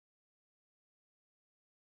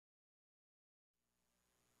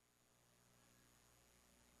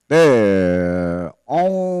They're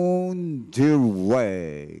on their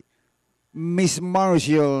way. Miss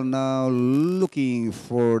Marshall now looking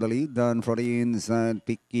for the lead, done for the inside,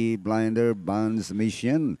 Picky Blinder, Buns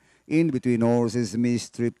Mission. In between horses, Miss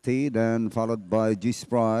Tripty, then followed by G's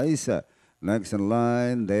Prize. Next in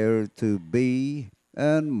line, There to Be,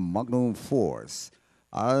 and Magnum Force.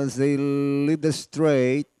 As they leave the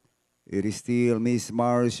straight, it is still Miss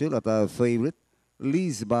Marshall at our favorite.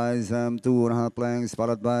 Leads by some 2.5 lengths,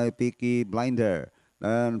 followed by Picky Blinder.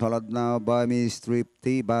 Then followed now by Miss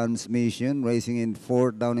Tripty, Buns Mission, racing in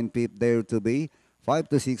fourth, down in fifth, There to Be. 5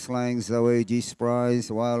 to 6 lengths away, G's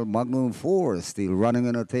Prize, while Magnum Force still running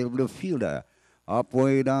on the tail of the fielder. Up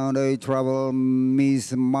way down they travel,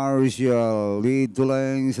 Miss Marshall, lead 2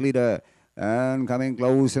 lengths leader. And coming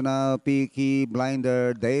closer now, Peaky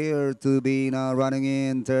Blinder, There to Be now running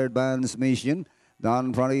in third, Buns Mission.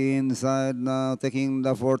 Down from the inside now, taking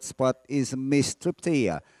the fourth spot is Miss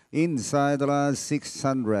Tripty. Inside the last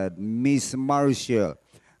 600, Miss Marshall.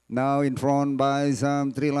 Now in front by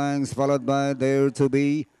some 3 lengths, followed by There to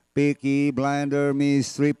Be, Peaky Blinder,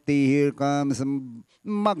 Miss Tripty. Here comes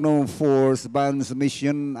Magnum Force, Buns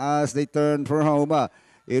Mission as they turn for home.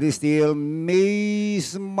 It is still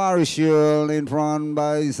Miss Marshall in front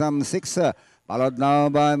by some 6, followed now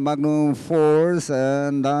by Magnum Force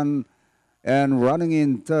and running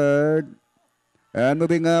in third. And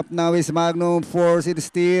moving up now is Magnum Force. It's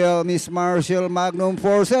still Miss Marshall, Magnum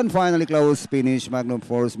Force, and finally close finish, Magnum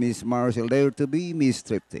Force, Miss Marshall. There to Be, Miss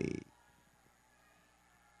Tripty.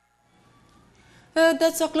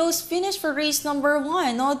 That's a close finish for race number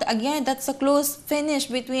 1. No? Again, that's a close finish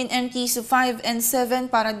between MTs 5 and 7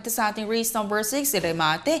 para dito sa ating race number 6. Si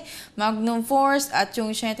Remate, Magnum Force, at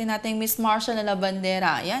yung siyete nating Miss Marshall na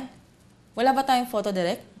labandera. Ayan. Wala ba tayong photo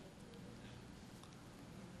direct?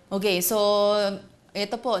 Okay, so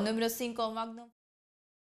ito po, numero 5, Magnum